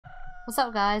What's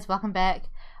up guys, welcome back.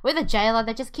 We're the Jailor,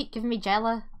 they just keep giving me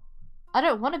Jailor. I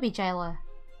don't want to be Jailor.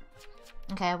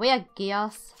 Okay, we are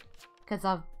Geos. Because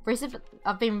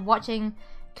I've been watching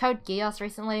Code Geass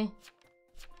recently.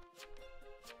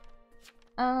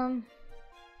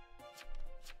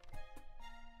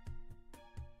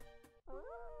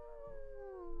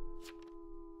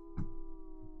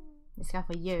 Let's go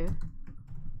for you.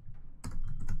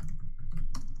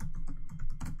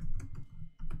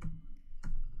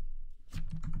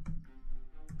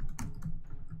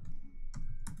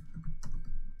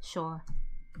 Sure.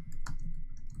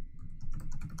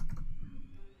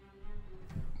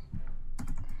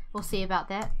 We'll see about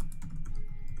that.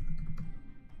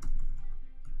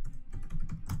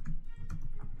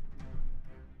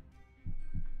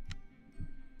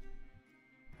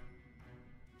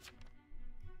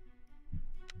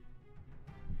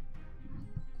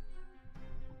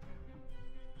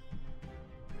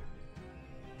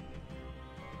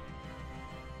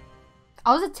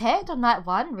 I was attacked on night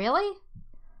 1? Really?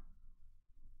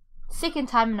 Second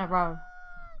time in a row.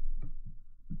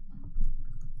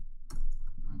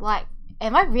 Like,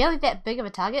 am I really that big of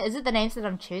a target? Is it the names that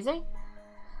I'm choosing?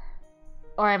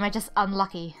 Or am I just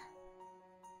unlucky?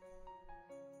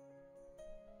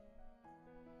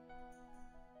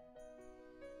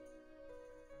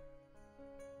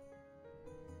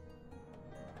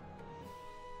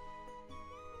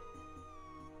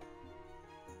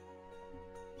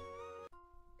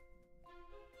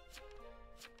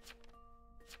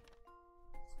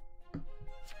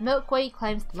 Milkweed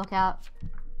claims the lookout.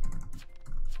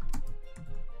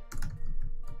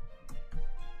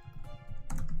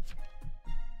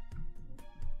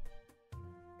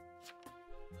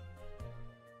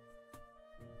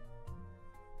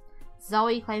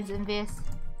 Zoe claims invest.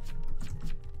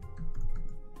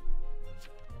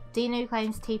 Dinu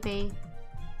claims TP.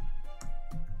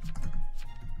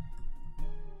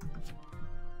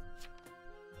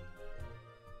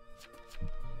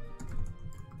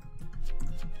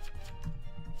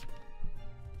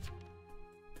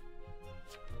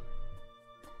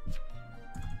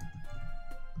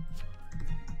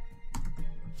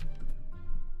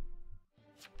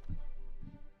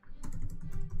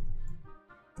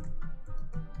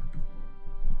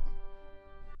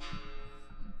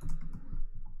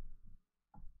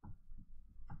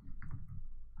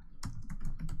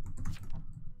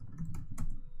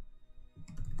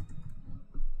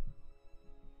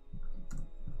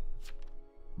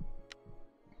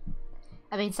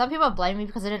 I mean, some people blame me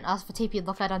because I didn't ask for TP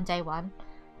lookout on day 1.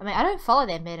 I mean, I don't follow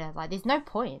that meta. Like, there's no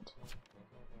point.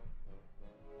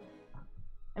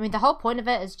 I mean, the whole point of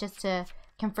it is just to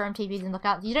confirm TPs and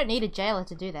lookouts. You don't need a Jailor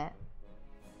to do that.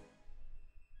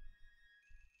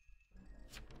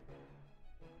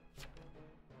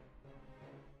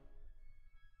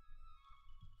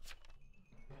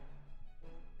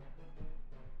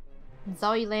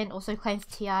 Zoe Land also claims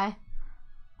TI.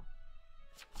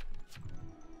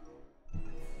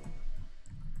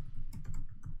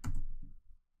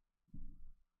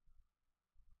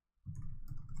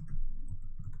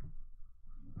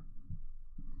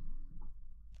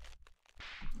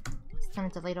 I'm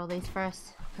gonna delete all these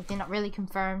first, because they're not really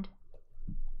confirmed.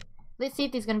 Let's see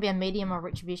if there's gonna be a medium or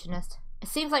retributionist. It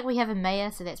seems like we have a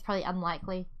mayor, so that's probably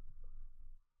unlikely.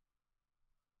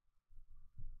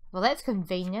 Well, that's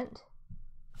convenient.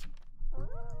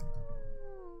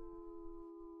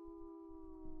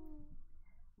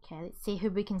 Okay, let's see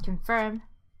who we can confirm.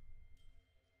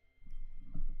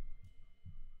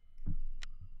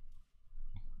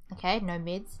 Okay, no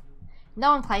mids.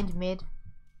 No one claimed mid.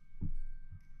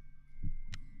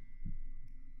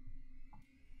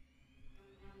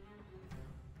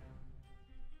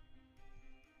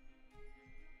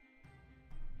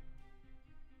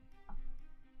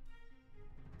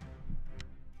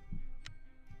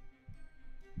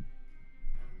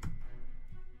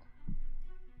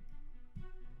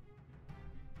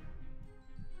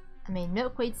 I mean,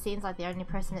 Milkweed seems like the only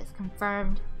person that's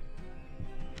confirmed.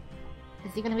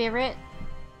 Is he gonna be a ret?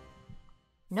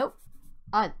 Nope.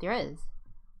 Oh, there is.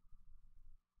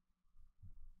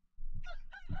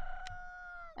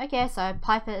 Okay, so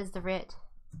Piper is the ret.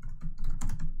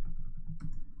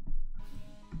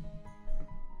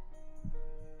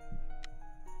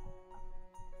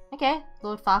 Okay,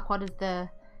 Lord Farquaad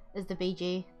is the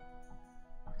BG.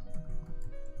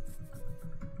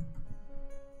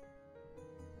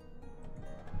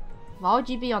 Why would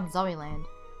you be on Zoe Land?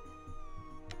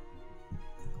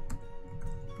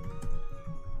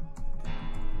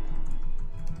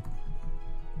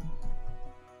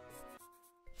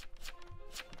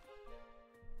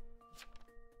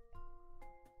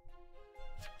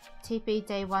 TP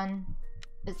day 1.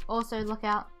 is also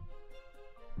lookout.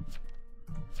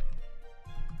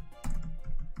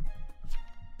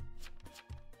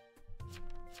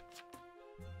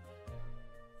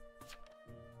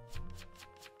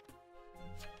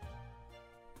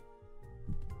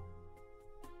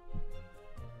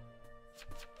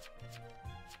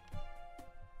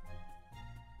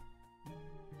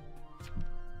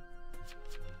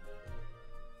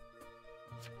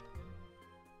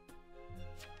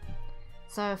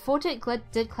 So, Fortet Glid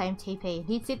did claim TP.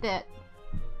 He said that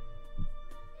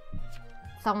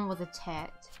someone was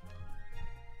attacked.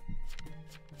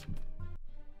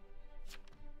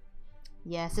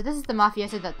 Yeah, so this is the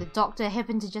mafioso that the doctor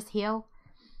happened to just heal.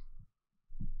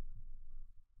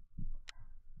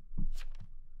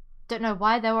 Don't know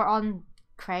why they were on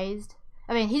crazed.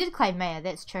 I mean, he did claim Mayor,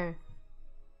 that's true.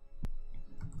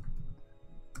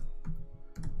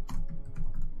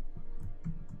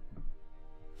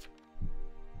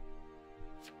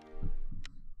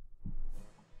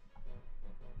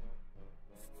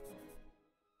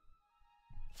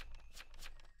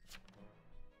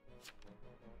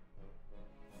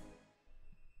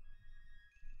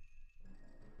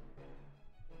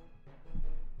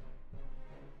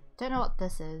 Don't know what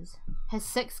this is. Has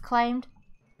 6 claimed?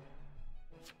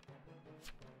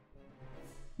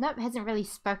 Nope, hasn't really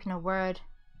spoken a word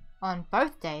on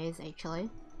both days,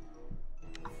 actually.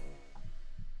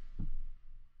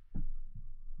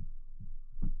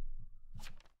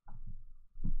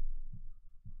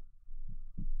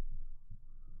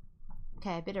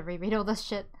 Okay, I better reread all this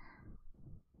shit.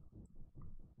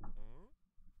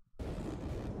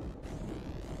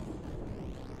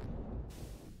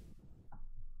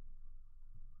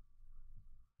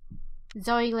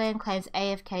 Zoe Lamb claims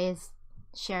AFK as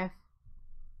sheriff.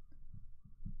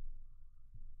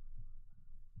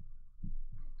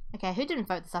 Okay, who didn't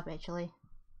vote this up actually?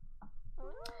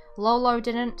 Lolo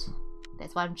didn't.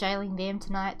 That's why I'm jailing them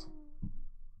tonight.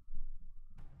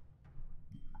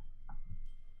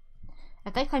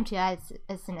 If they claim TI,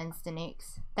 it's an instant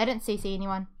X. They didn't CC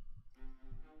anyone.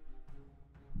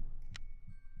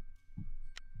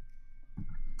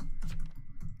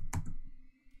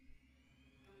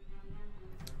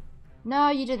 No,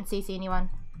 you didn't CC anyone.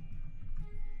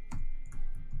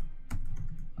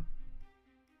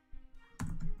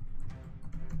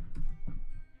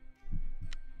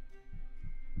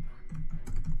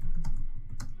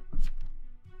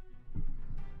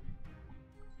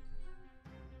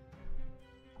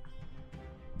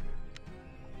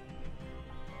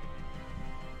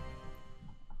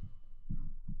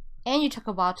 And you took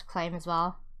a while to claim as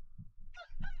well.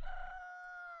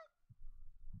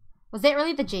 Was that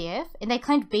really the GF? And they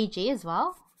claimed BG as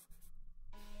well?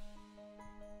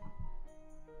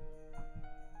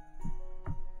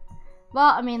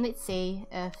 Well, I mean, let's see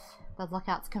if the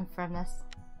lookouts confirm this.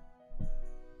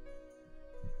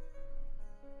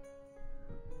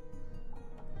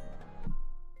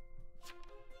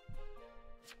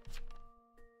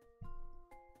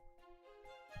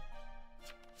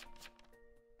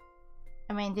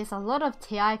 I mean, there's a lot of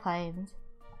TI claims.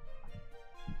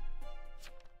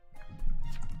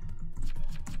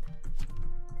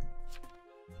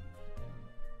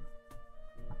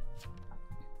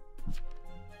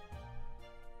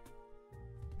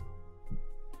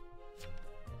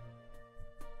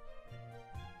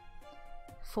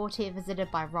 Fortet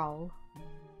visited by Roll.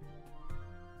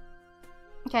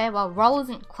 Okay, well, Roll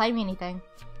isn't claiming anything.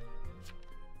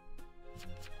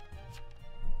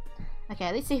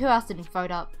 Okay, let's see who else didn't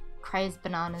vote up Crazed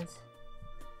Bananas.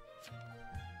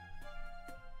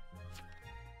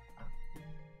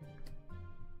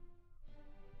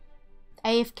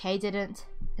 AFK didn't,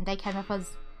 and they came up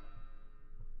as...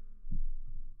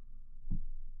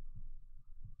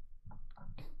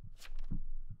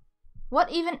 What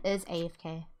even is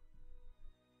AFK?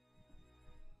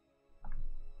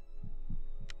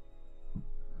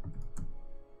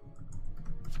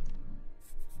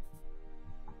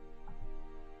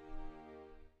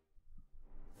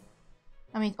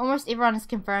 I mean, almost everyone is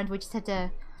confirmed. We just had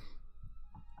to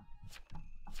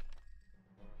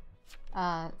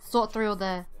sort through all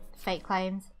the fake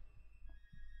claims.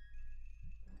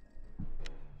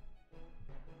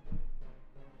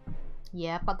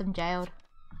 Yeah, got them jailed.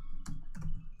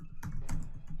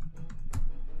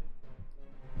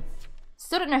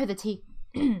 Still don't know who the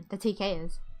the TK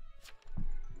is.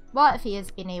 Well, if he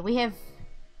is any, we have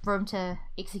room to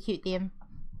execute them.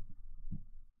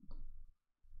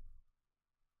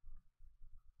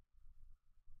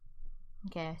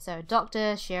 Okay, so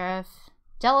Doctor, Sheriff,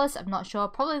 Jealous, I'm not sure,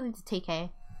 probably the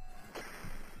TK.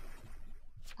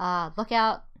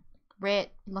 Lookout,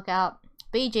 Ret, Lookout,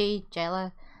 BG,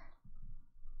 Jailor.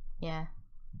 Yeah.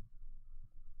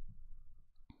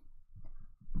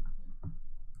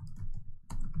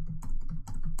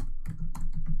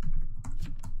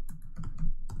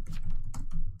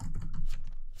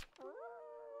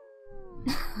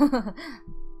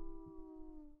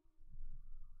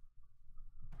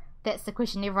 That's the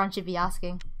question everyone should be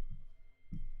asking.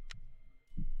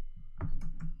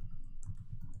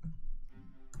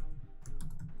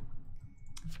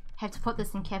 Have to put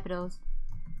this in capitals.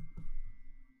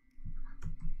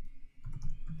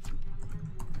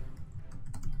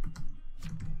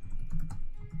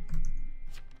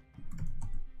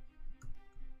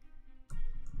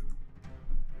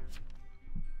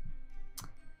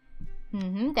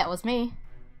 That was me.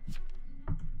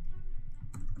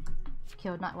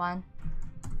 Killed night 1.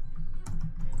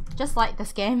 Just like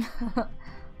this game.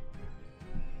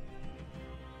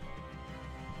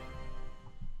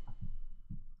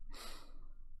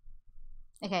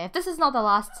 Okay, if this is not the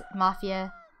last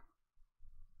Mafia...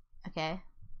 Okay.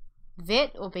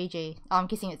 Vet or BG? Oh, I'm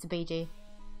guessing it's a BG.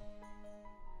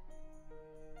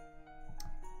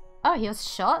 Oh, he was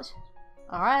shot?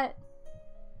 Alright.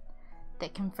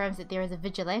 That confirms that there is a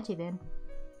vigilante then.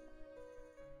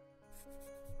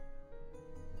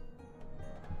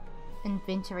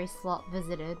 Inventory slot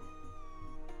visited.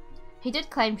 He did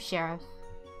claim sheriff.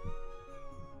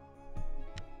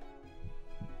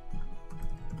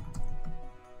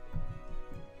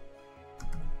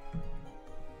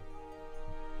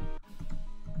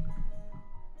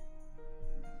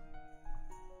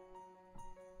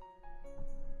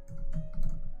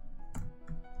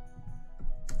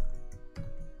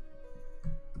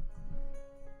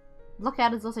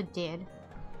 Lookout is also dead.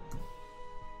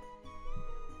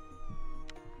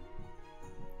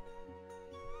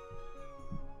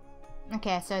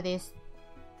 Okay, so there's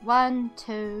 1,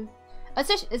 2...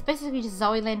 It's basically just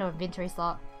Zoe Land or inventory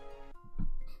slot.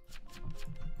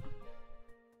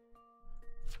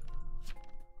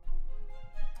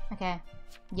 Okay,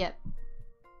 yep.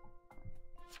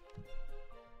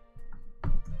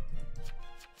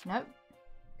 Nope.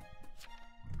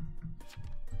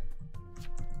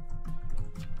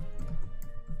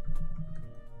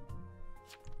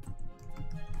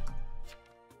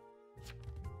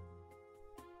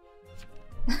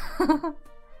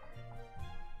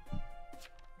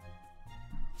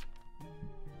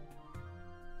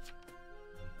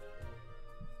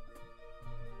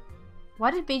 Why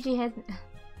did BG have...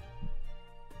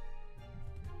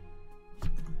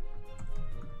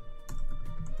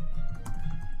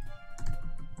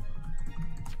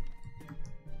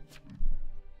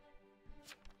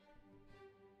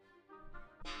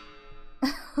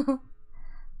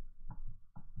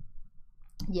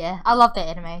 Yeah, I love that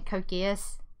anime, Code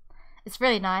Geass. It's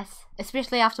really nice,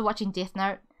 especially after watching Death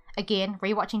Note. Again,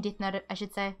 rewatching Death Note, I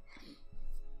should say.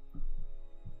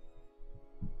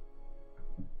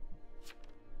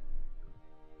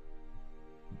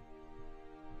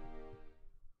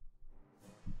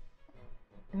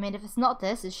 I mean, if it's not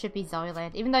this, it should be Zoe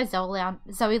Land. Even though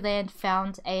Zoe Land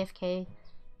found AFK.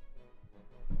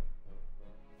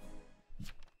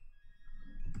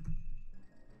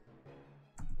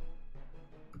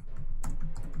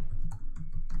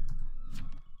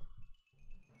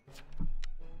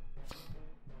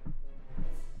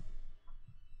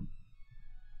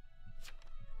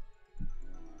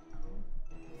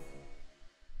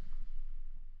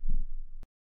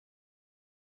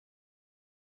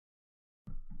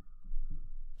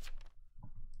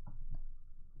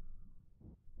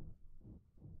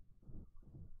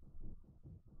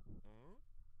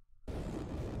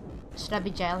 Should I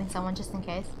be jailing someone just in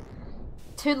case?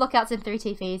 2 lookouts and 3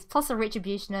 TVs, plus a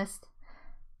retributionist.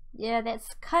 Yeah,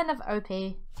 that's kind of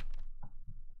OP.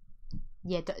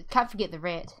 Yeah, can't forget the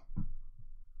rat.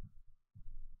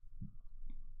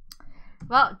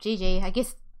 Well, GG. I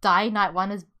guess die night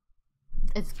 1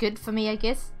 is good for me, I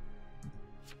guess.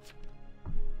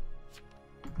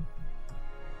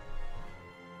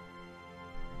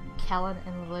 Kallens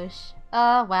and Lelouch.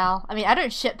 Wow. I mean, I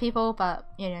don't ship people, but,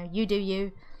 you know, you do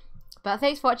you. But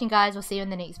thanks for watching, guys. We'll see you in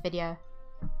the next video.